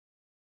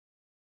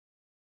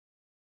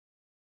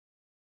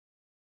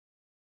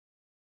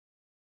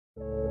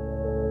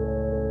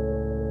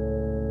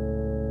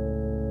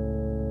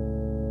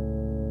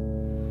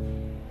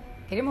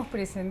Queremos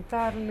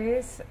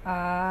presentarles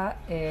a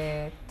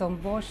Tom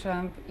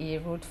Beauchamp y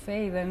Ruth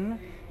Faden,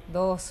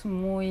 dos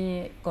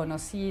muy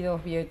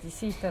conocidos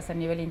bioeticistas a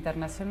nivel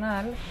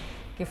internacional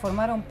que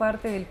formaron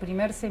parte del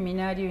primer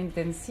seminario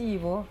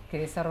intensivo que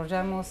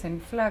desarrollamos en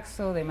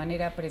Flaxo de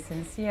manera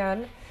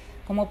presencial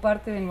como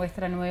parte de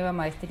nuestra nueva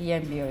maestría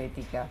en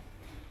bioética.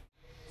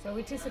 So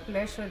it is a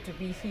pleasure to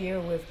be here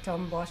with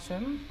Tom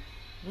Beauchamp.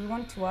 We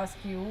want to ask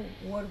you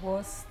what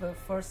was the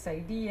first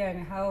idea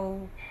and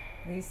how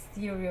this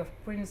theory of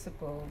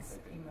principles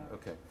emerged.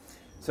 Okay.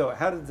 So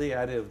how did the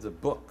idea of the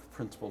book,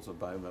 Principles of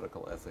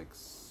Biomedical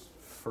Ethics,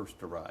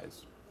 first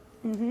arise?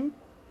 Mm-hmm.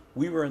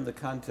 We were in the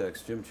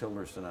context, Jim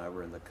Childress and I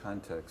were in the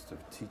context of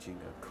teaching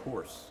a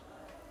course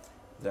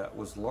that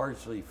was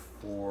largely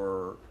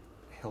for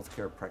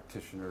healthcare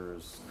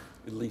practitioners,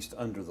 at least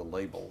under the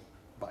label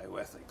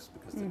bioethics,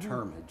 because the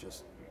term had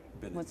just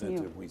been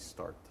invented when we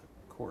start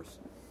the course.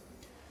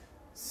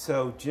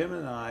 So Jim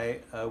and I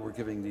were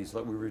giving these,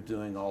 we were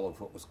doing all of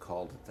what was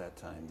called at that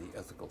time the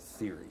ethical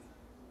theory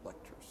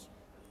lectures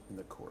in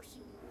the course,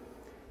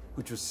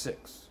 which was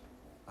 6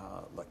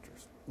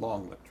 lectures,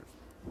 long lectures.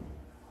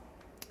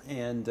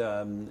 And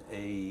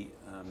a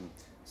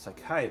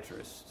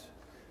psychiatrist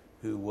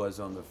who was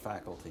on the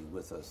faculty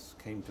with us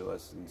came to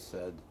us and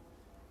said,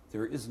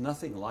 there is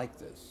nothing like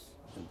this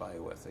in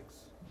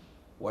bioethics.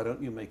 Why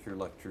don't you make your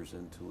lectures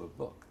into a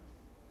book?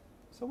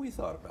 So we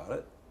thought about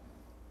it.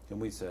 And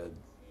we said,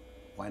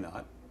 why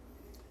not?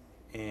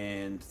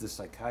 And the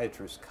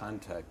psychiatrist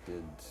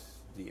contacted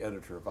the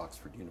editor of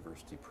Oxford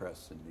University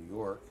Press in New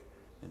York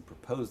and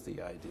proposed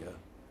the idea.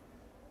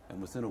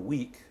 And within a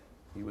week,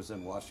 he was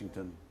in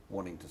Washington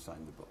wanting to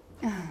sign the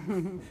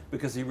book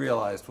because he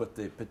realized what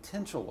the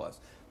potential was.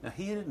 Now,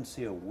 he didn't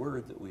see a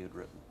word that we had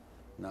written,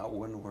 not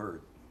one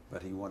word,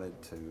 but he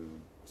wanted to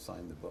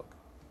sign the book.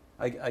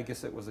 I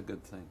guess it was a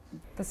good thing.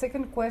 The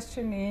second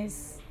question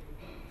is,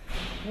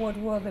 what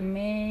were the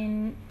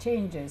main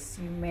changes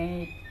you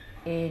made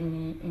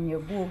in your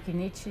book,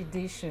 in each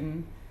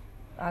edition,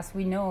 as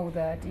we know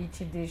that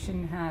each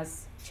edition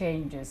has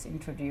changes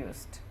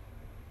introduced?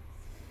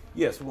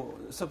 Yes, well,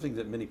 something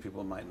that many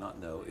people might not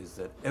know is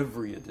that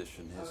every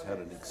edition has had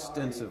an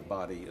extensive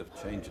body of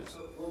changes.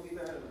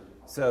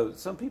 So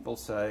some people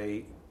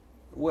say,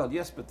 well,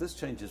 yes, but this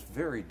change is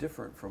very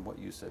different from what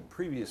you said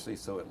previously,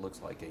 so it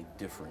looks like a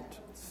different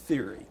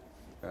theory,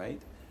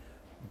 right?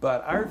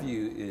 But our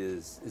view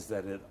is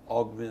that it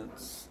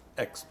augments,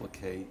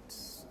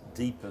 explicates,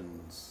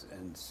 deepens,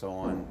 and so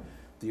on,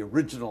 the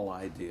original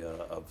idea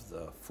of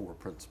the 4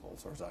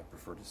 principles, or as I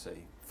prefer to say,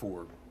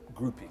 4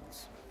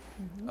 groupings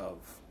of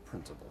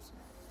principles.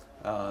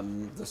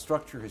 The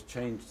structure has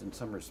changed in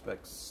some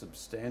respects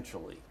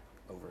substantially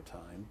over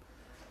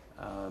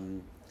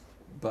time,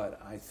 but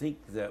I think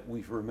that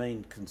we've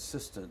remained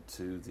consistent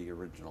to the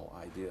original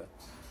idea.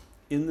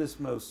 In this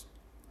most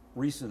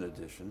recent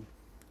edition,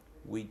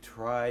 we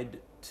tried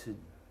to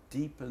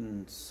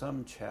deepen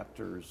some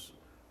chapters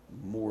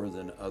more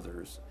than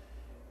others.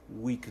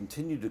 We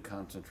continue to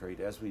concentrate,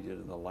 as we did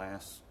in the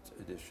last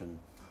edition,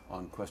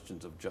 on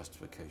questions of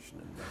justification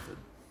and method.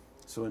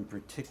 So in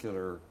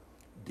particular,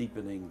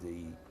 deepening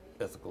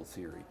the ethical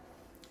theory.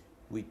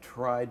 We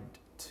tried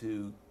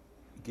to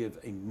give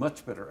a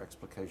much better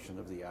explication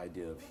of the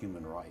idea of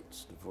human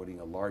rights,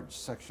 devoting a large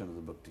section of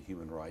the book to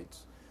human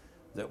rights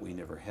that we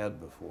never had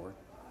before.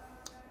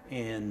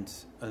 And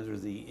under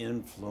the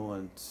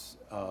influence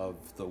of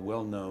the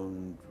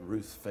well-known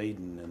Ruth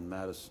Faden and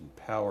Madison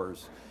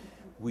Powers,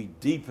 we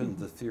deepened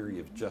the theory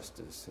of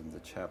justice in the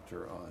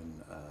chapter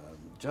on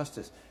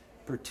justice,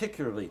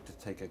 particularly to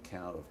take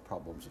account of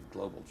problems of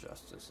global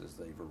justice as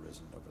they've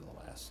arisen over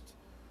the last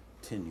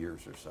 10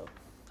 years or so.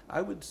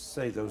 I would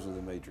say those are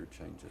the major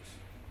changes.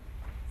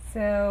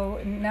 So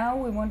now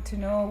we want to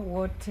know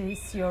what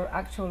is your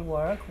actual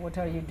work, what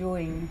are you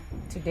doing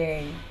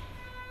today?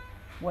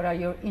 What are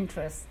your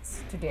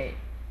interests today?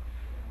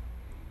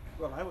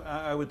 Well,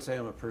 I would say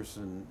I'm a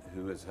person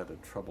who has had a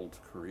troubled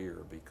career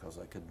because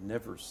I could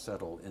never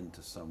settle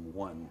into some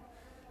one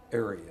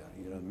area.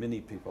 You know, many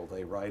people,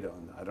 they write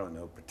on, I don't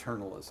know,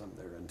 paternalism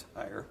their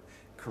entire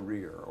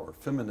career, or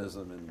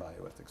feminism in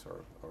bioethics,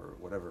 or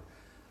whatever.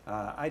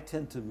 I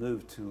tend to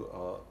move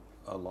to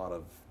a lot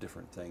of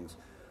different things.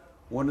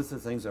 One of the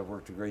things I've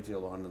worked a great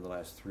deal on in the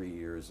last 3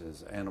 years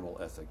is animal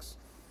ethics.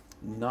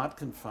 Not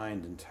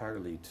confined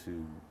entirely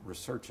to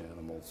research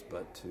animals,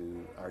 but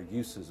to our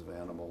uses of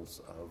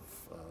animals of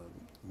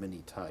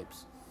many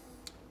types.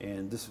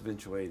 And this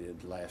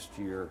eventuated last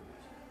year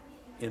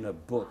in a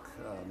book,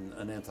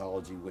 an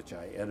anthology which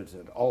I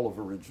edited, all of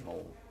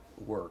original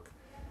work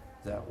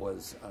that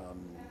was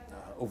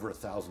over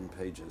 1,000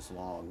 pages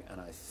long,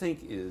 and I think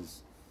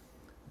is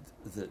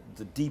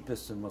the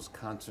deepest and most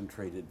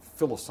concentrated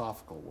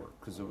philosophical work,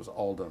 because it was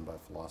all done by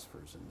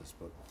philosophers in this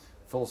book,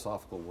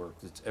 philosophical work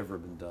that's ever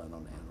been done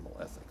on animal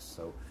ethics.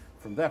 So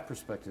from that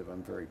perspective,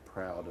 I'm very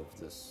proud of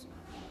this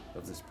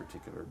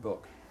particular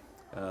book.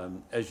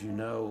 As you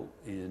know,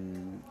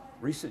 in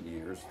recent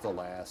years, the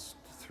last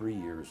 3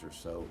 years or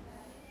so,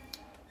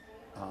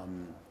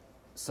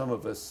 some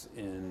of us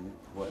in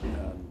what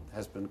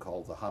has been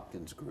called the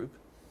Hopkins group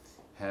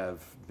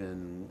have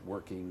been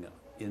working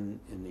in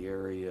the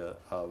area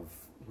of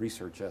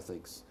research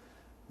ethics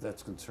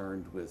that's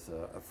concerned with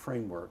a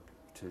framework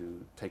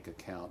to take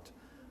account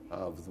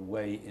of the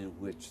way in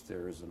which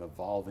there is an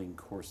evolving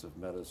course of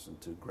medicine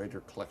to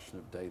greater collection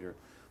of data,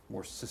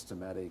 more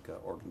systematic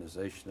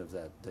organization of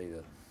that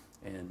data,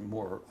 and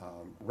more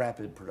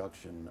rapid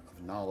production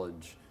of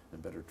knowledge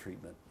and better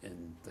treatment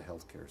in the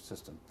healthcare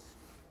system.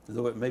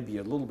 Though it may be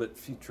a little bit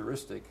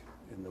futuristic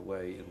in the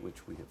way in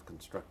which we have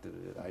constructed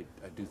it,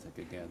 I do think,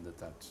 again, that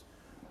that's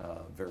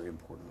very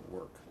important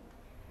work.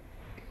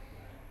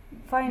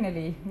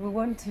 Finally, we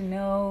want to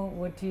know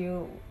what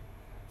you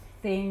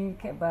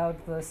think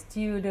about the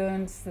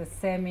students, the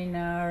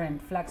seminar,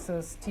 and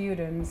FLACSO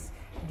students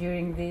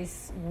during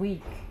this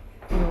week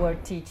you were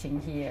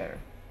teaching here.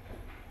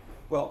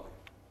 Well,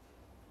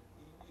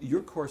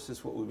 your course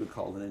is what we would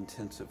call an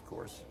intensive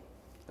course.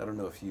 I don't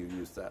know if you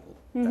use that,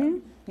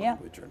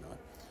 language or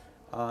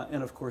not.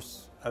 And of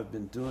course, I've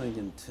been doing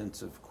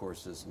intensive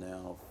courses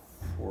now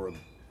for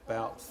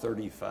about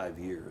 35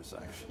 years,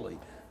 actually,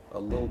 a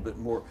little bit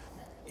more.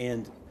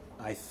 And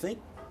I think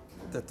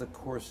that the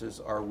courses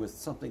are with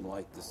something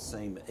like the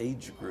same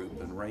age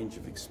group and range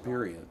of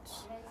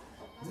experience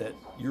that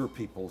your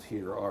people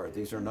here are.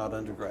 These are not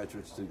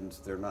undergraduate students,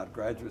 they're not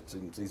graduate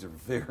students, these are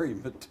very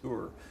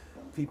mature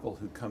people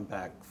who come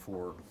back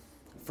for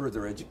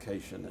further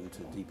education and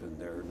to deepen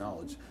their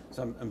knowledge.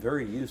 So I'm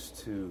very used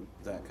to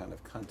that kind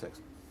of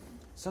context.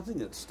 Something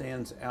that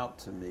stands out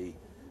to me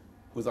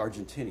with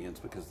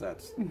Argentinians, because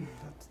that's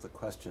the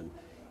question,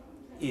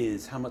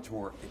 is how much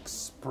more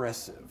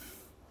expressive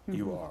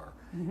you are.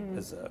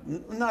 As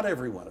not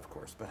everyone, of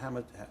course, but how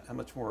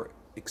much more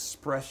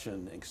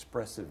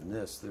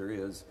expressiveness there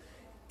is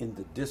in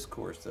the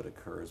discourse that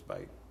occurs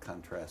by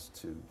contrast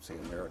to, say,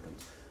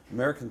 Americans.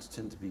 Americans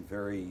tend to be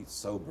very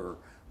sober,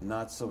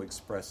 not so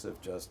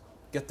expressive, just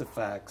get the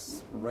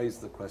facts, raise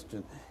the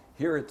question.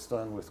 Here it's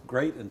done with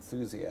great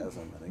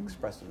enthusiasm and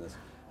expressiveness,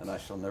 and I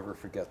shall never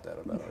forget that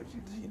about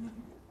Argentina.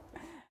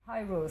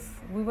 Hi,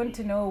 Ruth. We want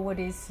to know what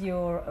is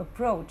your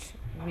approach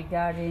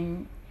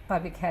regarding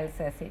public health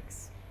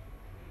ethics.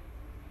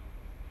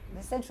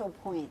 The central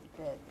point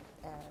that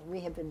we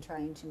have been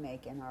trying to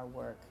make in our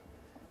work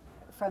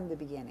from the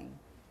beginning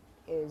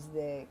is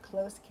the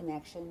close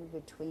connection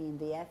between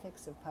the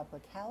ethics of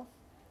public health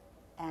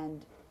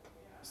and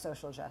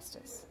social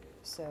justice.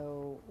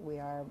 So we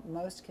are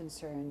most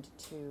concerned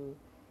to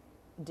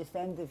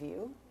defend the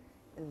view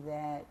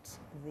that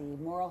the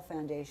moral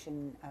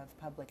foundation of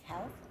public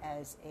health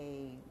as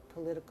a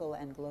political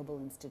and global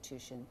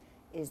institution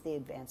is the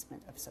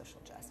advancement of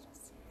social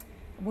justice.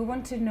 We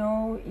want to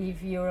know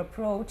if your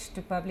approach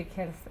to public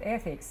health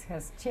ethics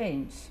has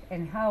changed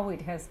and how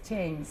it has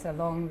changed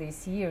along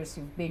these years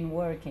you've been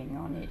working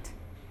on it.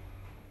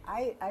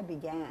 I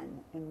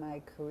began in my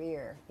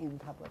career in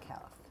public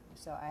health.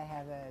 So I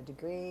have a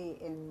degree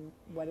in,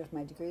 one of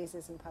my degrees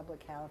is in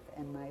public health,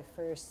 and my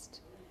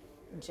first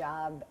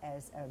job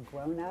as a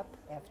grown-up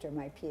after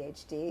my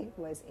Ph.D.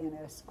 was in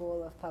a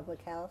school of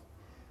public health.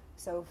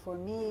 So for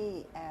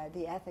me,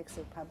 the ethics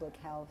of public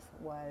health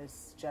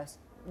was just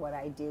what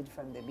I did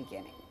from the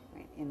beginning,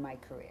 right, in my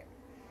career.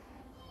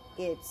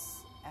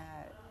 It's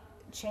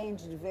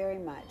changed very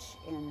much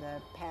in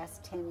the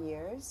past 10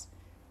 years.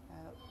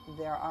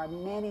 There are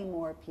many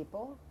more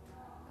people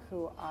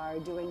who are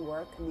doing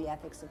work in the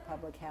ethics of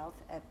public health.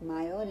 At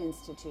my own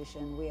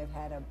institution, we have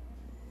had a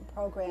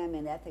program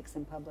in ethics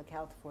and public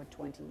health for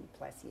 20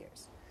 plus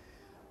years.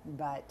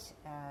 But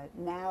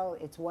now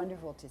it's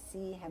wonderful to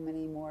see how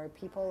many more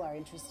people are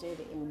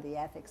interested in the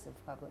ethics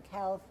of public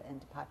health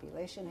and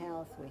population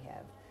health. We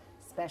have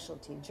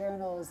specialty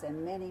journals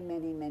and many,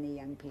 many, many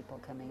young people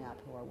coming up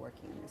who are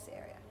working in this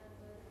area.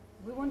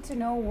 We want to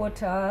know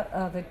what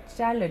are the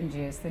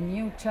challenges, the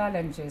new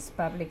challenges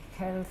public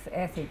health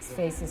ethics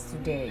faces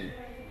today.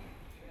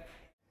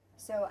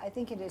 So I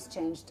think it has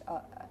changed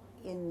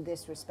in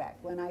this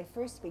respect. When I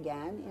first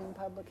began in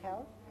public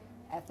health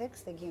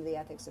ethics, thinking of the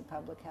ethics of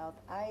public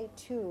health, I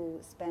too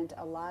spent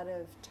a lot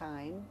of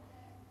time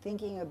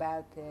thinking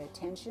about the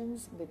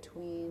tensions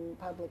between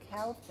public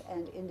health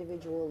and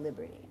individual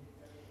liberty.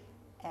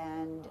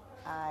 And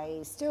I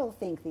still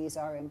think these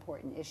are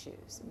important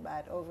issues,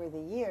 but over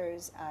the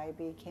years I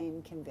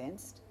became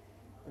convinced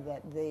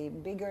that the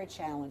bigger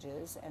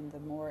challenges and the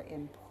more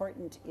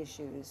important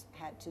issues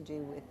had to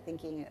do with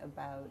thinking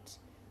about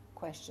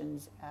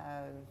questions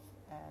of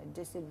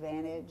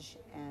disadvantage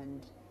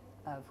and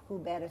of who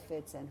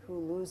benefits and who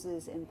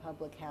loses in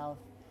public health,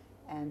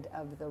 and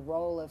of the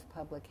role of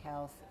public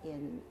health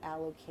in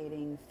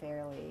allocating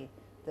fairly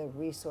the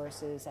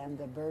resources and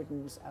the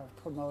burdens of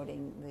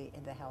promoting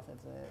the health of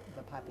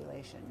the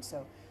population.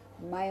 So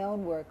my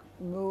own work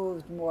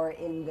moved more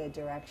in the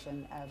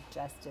direction of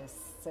justice,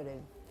 sort of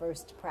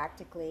first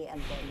practically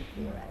and then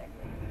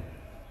theoretically.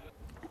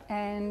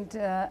 And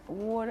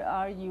what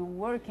are you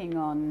working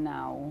on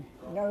now?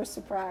 No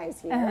surprise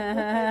here.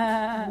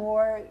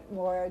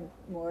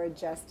 more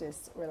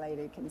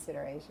justice-related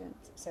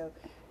considerations. So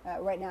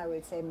right now I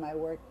would say my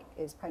work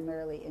is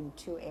primarily in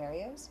two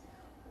areas.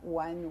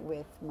 One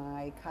with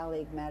my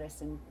colleague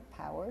Madison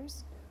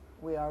Powers.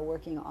 We are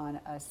working on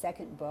a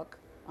second book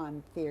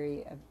on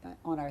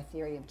our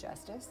theory of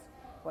justice,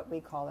 what we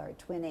call our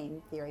twin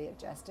aim theory of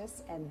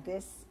justice. And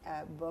this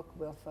book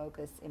will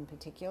focus in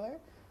particular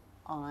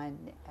on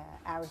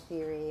our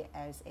theory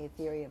as a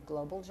theory of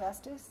global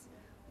justice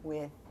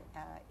with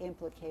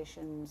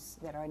implications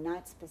that are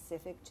not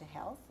specific to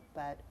health,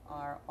 but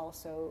are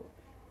also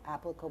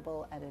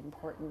applicable and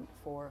important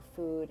for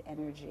food,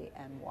 energy,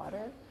 and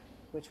water,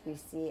 which we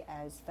see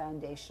as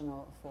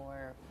foundational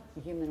for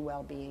human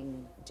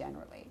well-being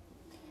generally.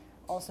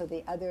 Also,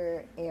 the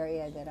other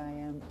area that I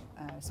am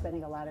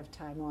spending a lot of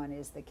time on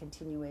is the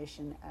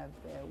continuation of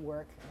the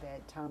work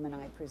that Tom and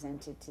I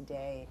presented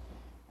today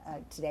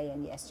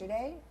and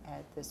yesterday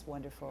at this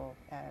wonderful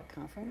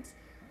conference,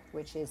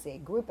 which is a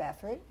group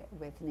effort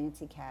with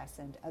Nancy Cass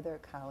and other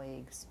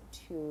colleagues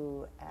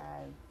to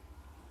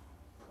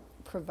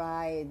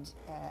provide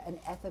an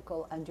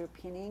ethical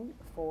underpinning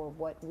for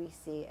what we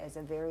see as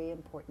a very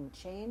important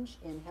change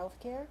in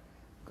healthcare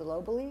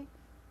globally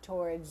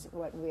towards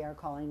what we are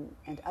calling,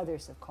 and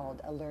others have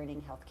called, a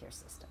learning healthcare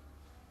system.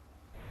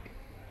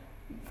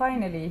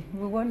 Finally,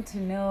 we want to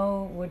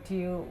know what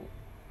you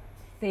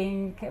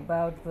think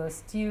about the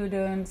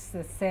students,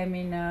 the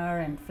seminar,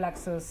 and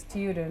FLACSO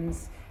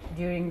students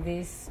during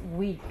this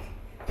week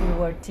you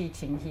were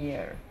teaching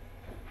here.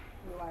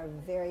 You are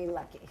very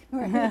lucky.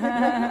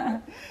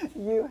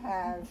 You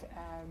have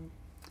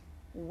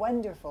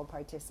wonderful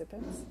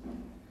participants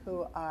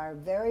who are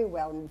very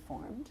well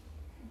informed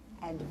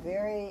and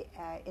very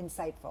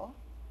insightful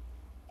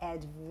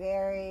and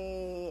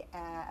very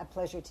a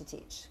pleasure to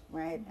teach,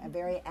 right?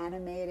 Very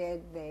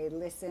animated, they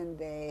listen,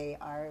 they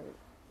are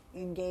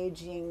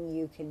engaging,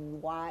 you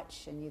can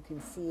watch and you can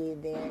see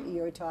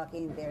you're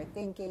talking, they're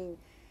thinking,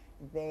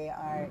 they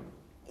are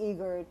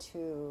eager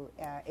to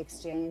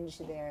exchange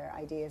their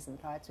ideas and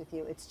thoughts with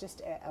you. It's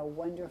just a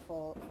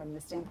wonderful, from the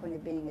standpoint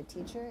of being a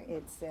teacher,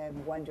 it's a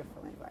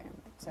wonderful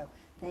environment. So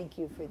thank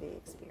you for the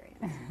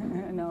experience.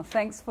 No,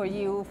 thanks for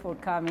you for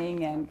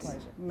coming and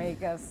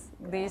make us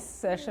this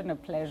session a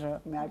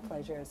pleasure. My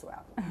pleasure as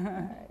well. All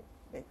right,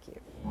 thank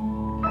you.